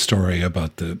me that story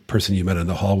about the person you met in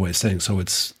the hallway saying, so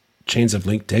it's chains of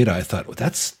linked data, I thought, well,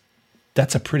 that's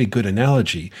a pretty good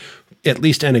analogy, at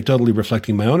least anecdotally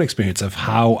reflecting my own experience of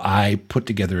how I put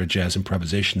together a jazz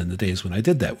improvisation in the days when I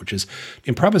did that, which is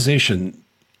improvisation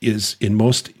is, in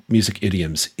most music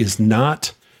idioms, is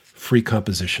not free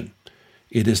composition.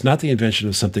 It is not the invention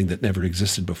of something that never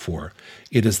existed before.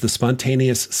 It is the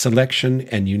spontaneous selection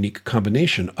and unique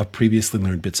combination of previously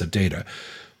learned bits of data.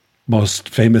 Most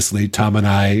famously, Tom and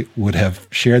I would have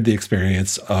shared the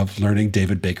experience of learning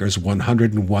David Baker's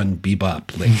 101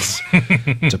 bebop licks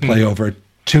to play over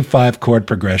 2/5 chord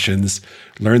progressions,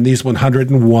 learn these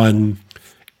 101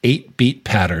 8-beat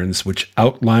patterns which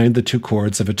outline the two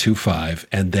chords of a 2/5,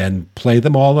 and then play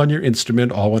them all on your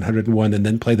instrument, all 101, and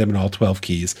then play them in all 12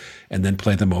 keys, and then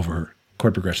play them over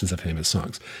chord progressions of famous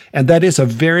songs. And that is a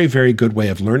very, very good way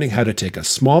of learning how to take a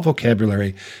small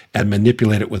vocabulary and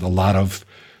manipulate it with a lot of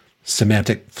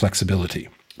semantic flexibility.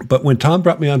 But when Tom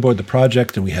brought me on board the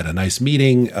project and we had a nice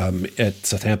meeting at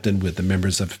Southampton with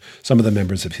some of the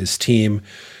members of his team,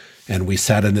 and we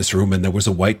sat in this room and there was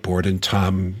a whiteboard and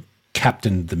Tom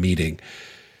captained the meeting,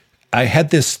 I had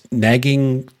this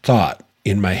nagging thought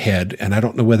in my head, and I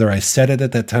don't know whether I said it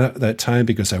at that time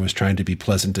because I was trying to be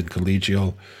pleasant and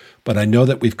collegial, but I know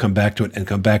that we've come back to it and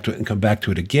come back to it and come back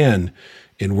to it again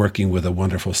in working with a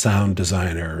wonderful sound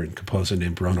designer and composer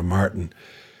named Rona Martin,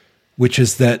 which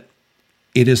is that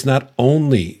it is not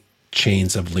only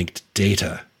chains of linked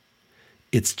data,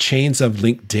 it's chains of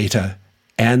linked data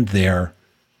and their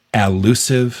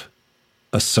elusive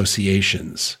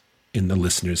associations in the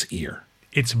listener's ear.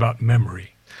 It's about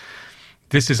memory.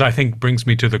 This is, I think, brings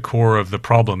me to the core of the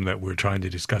problem that we're trying to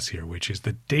discuss here, which is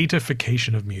the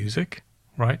datafication of music,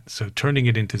 right? So turning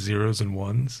it into zeros and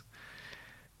ones.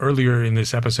 Earlier in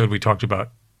this episode, we talked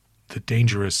about the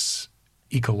dangerous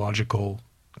ecological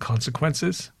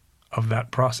consequences of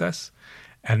that process.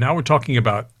 And now we're talking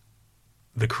about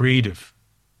the creative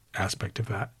aspect of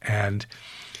that. And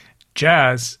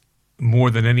jazz,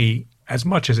 as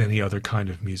much as any other kind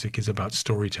of music, is about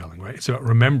storytelling, right? It's about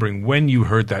remembering when you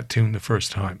heard that tune the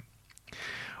first time.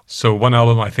 So one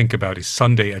album I think about is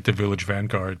Sunday at the Village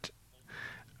Vanguard.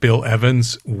 Bill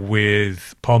Evans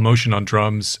with Paul Motian on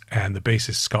drums and the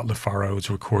bassist Scott LaFaro. Was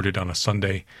recorded on a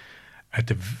Sunday at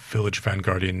the Village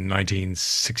Vanguard in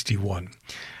 1961.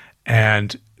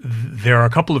 And there are a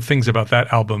couple of things about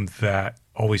that album that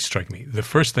always strike me. The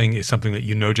first thing is something that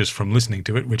you know just from listening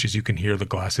to it, which is you can hear the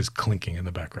glasses clinking in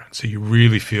the background. So you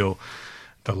really feel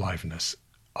the liveness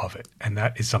of it. And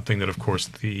that is something that, of course,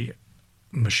 the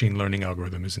machine learning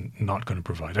algorithm is not going to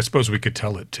provide. I suppose we could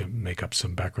tell it to make up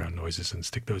some background noises and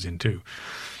stick those in too.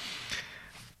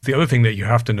 The other thing that you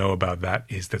have to know about that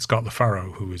is that Scott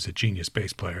LaFaro, who is a genius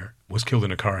bass player, was killed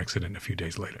in a car accident a few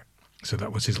days later. So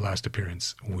that was his last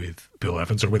appearance with Bill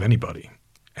Evans or with anybody.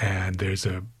 And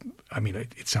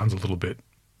it sounds a little bit,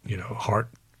 heart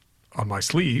on my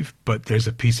sleeve, but there's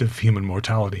a piece of human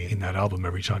mortality in that album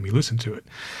every time you listen to it.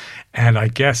 And I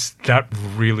guess that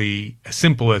really, as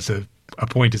simple as a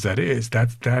point as that is,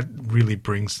 that really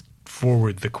brings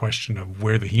forward the question of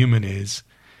where the human is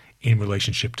in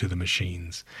relationship to the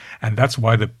machines. And that's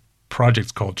why the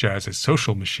project's called Jazz as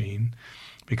Social Machine,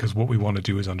 because what we want to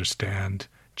do is understand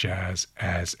jazz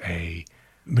as a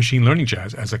machine learning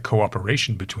jazz as a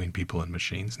cooperation between people and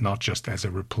machines, not just as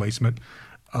a replacement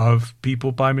of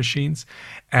people by machines.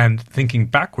 And thinking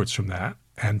backwards from that,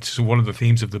 and so one of the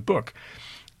themes of the book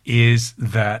is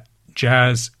that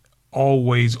jazz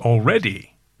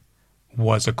already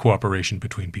was a cooperation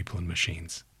between people and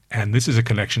machines. And this is a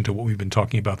connection to what we've been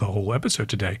talking about the whole episode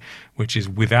today, which is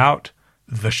without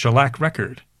the shellac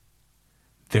record,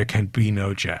 there can be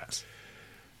no jazz.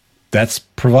 That's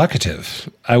provocative.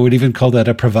 I would even call that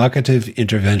a provocative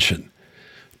intervention,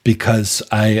 because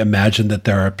I imagine that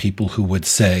there are people who would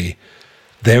say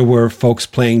there were folks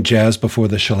playing jazz before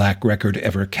the shellac record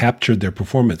ever captured their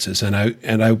performances. And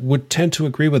I would tend to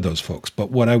agree with those folks.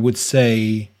 But what I would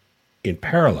say in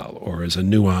parallel, or as a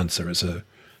nuance, or as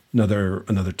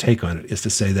another take on it, is to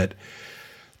say that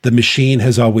the machine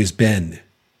has always been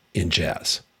in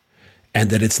jazz, and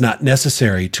that it's not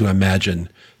necessary to imagine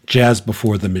jazz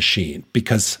before the machine,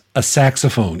 because a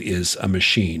saxophone is a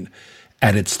machine.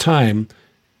 At its time,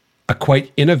 a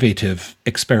quite innovative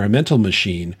experimental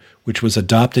machine, which was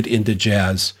adopted into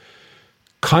jazz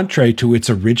contrary to its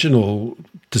original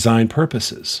design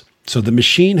purposes. So the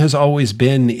machine has always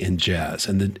been in jazz,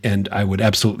 and I would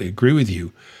absolutely agree with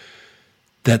you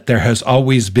that there has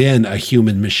always been a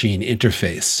human-machine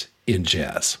interface in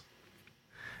jazz.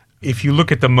 If you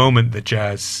look at the moment that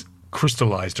jazz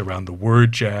crystallized around the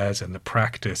word jazz and the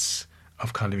practice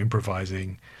of kind of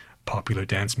improvising popular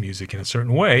dance music in a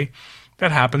certain way,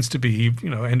 that happens to be,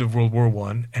 end of World War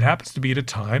I. It happens to be at a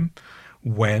time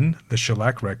when the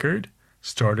shellac record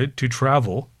started to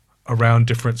travel around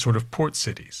different sort of port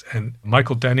cities. And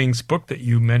Michael Denning's book that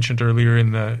you mentioned earlier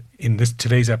in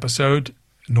today's episode,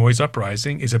 Noise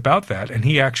Uprising, is about that. And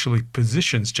he actually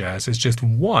positions jazz as just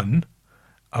one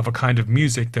of a kind of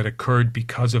music that occurred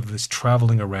because of this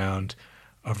traveling around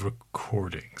of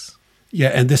recordings. Yeah,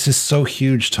 and this is so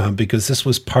huge, Tom, because this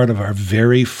was part of our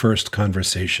very first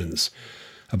conversations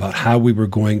about how we were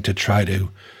going to try to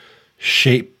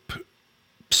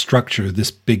structure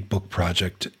this big book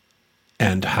project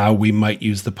and how we might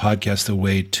use the podcast as a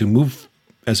way to move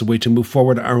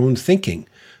forward our own thinking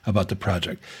about the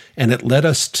project. And it led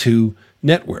us to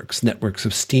networks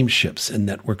of steamships and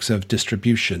networks of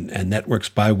distribution and networks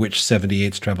by which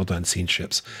 78s traveled on scene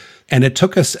ships. And it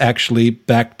took us actually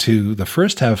back to the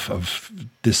first half of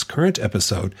this current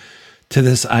episode to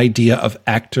this idea of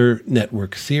actor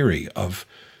network theory, of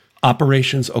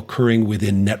operations occurring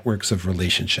within networks of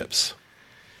relationships.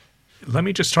 Let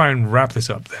me just try and wrap this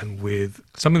up then with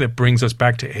something that brings us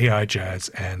back to AI jazz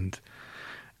and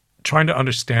trying to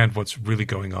understand what's really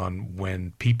going on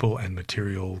when people and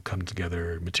materials come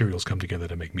together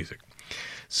to make music.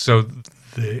 So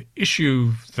the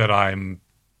issue that I'm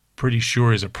pretty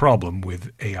sure is a problem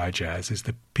with AI jazz is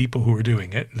the people who are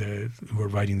doing it, who are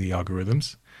writing the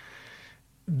algorithms.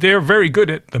 They're very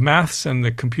good at the maths and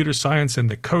the computer science and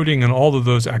the coding and all of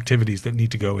those activities that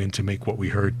need to go in to make what we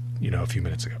heard, a few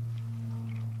minutes ago.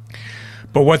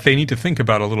 But what they need to think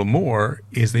about a little more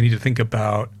is they need to think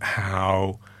about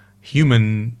how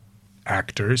human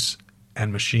actors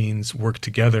and machines work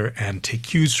together and take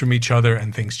cues from each other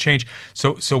and things change.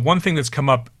 So one thing that's come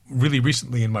up really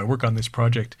recently in my work on this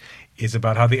project is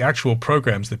about how the actual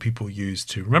programs that people use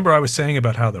to, remember I was saying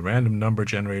about how the random number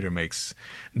generator makes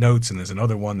notes and there's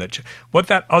another one what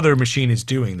that other machine is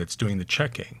doing that's doing the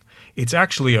checking, it's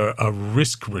actually a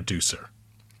risk reducer,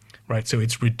 right? So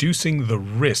it's reducing the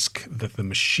risk that the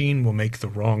machine will make the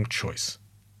wrong choice.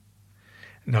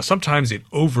 Now, sometimes it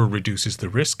over-reduces the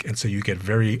risk, and so you get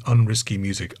very unrisky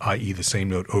music, i.e. the same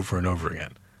note over and over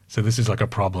again. So this is like a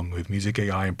problem with music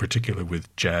AI, in particular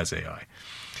with jazz AI.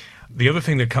 The other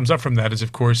thing that comes up from that is,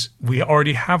 of course, we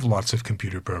already have lots of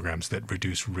computer programs that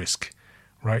reduce risk,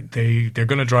 right? They're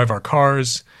going to drive our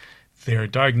cars, they're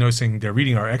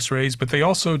reading our x-rays, but they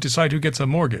also decide who gets a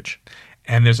mortgage.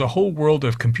 And there's a whole world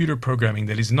of computer programming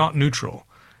that is not neutral,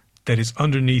 that is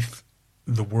underneath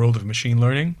the world of machine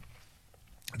learning,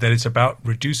 that it's about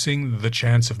reducing the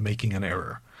chance of making an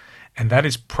error. And that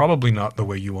is probably not the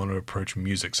way you want to approach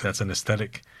music. So that's an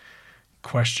aesthetic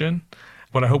question.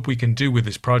 What I hope we can do with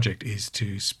this project is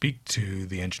to speak to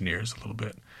the engineers a little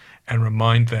bit and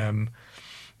remind them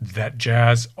that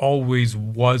jazz always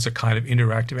was a kind of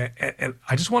interactive. And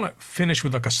I just want to finish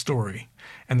with like a story.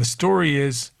 And the story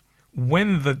is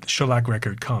when the shellac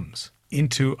record comes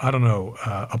into,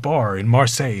 a bar in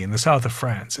Marseille in the south of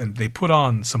France, and they put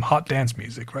on some hot dance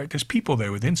music, right? There's people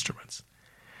there with instruments.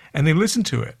 And they listen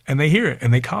to it, and they hear it,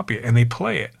 and they copy it, and they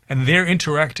play it. And they're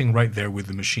interacting right there with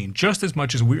the machine, just as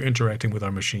much as we're interacting with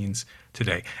our machines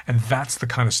today. And that's the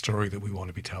kind of story that we want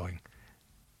to be telling.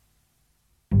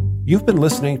 You've been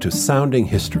listening to Sounding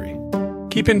History.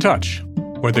 Keep in touch.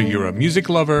 Whether you're a music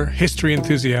lover, history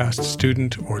enthusiast,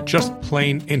 student, or just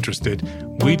plain interested,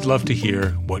 we'd love to hear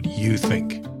what you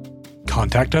think.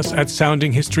 Contact us at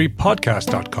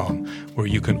soundinghistorypodcast.com, where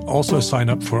you can also sign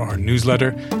up for our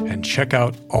newsletter and check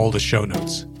out all the show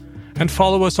notes. And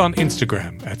follow us on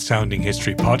Instagram at Sounding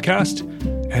History Podcast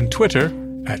and Twitter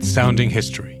at Sounding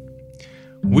History.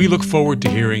 We look forward to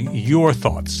hearing your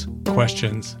thoughts,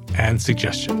 questions, and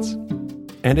suggestions.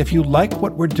 And if you like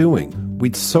what we're doing,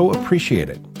 we'd so appreciate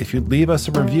it if you'd leave us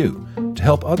a review to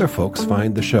help other folks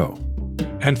find the show.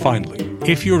 And finally,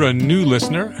 if you're a new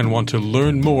listener and want to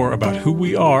learn more about who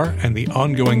we are and the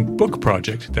ongoing book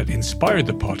project that inspired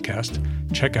the podcast,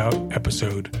 check out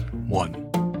episode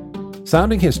 1.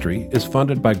 Sounding History is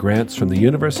funded by grants from the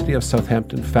University of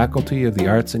Southampton Faculty of the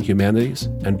Arts and Humanities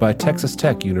and by Texas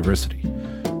Tech University.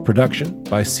 Production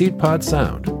by SeedPod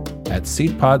Sound at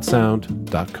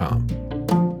seedpodsound.com.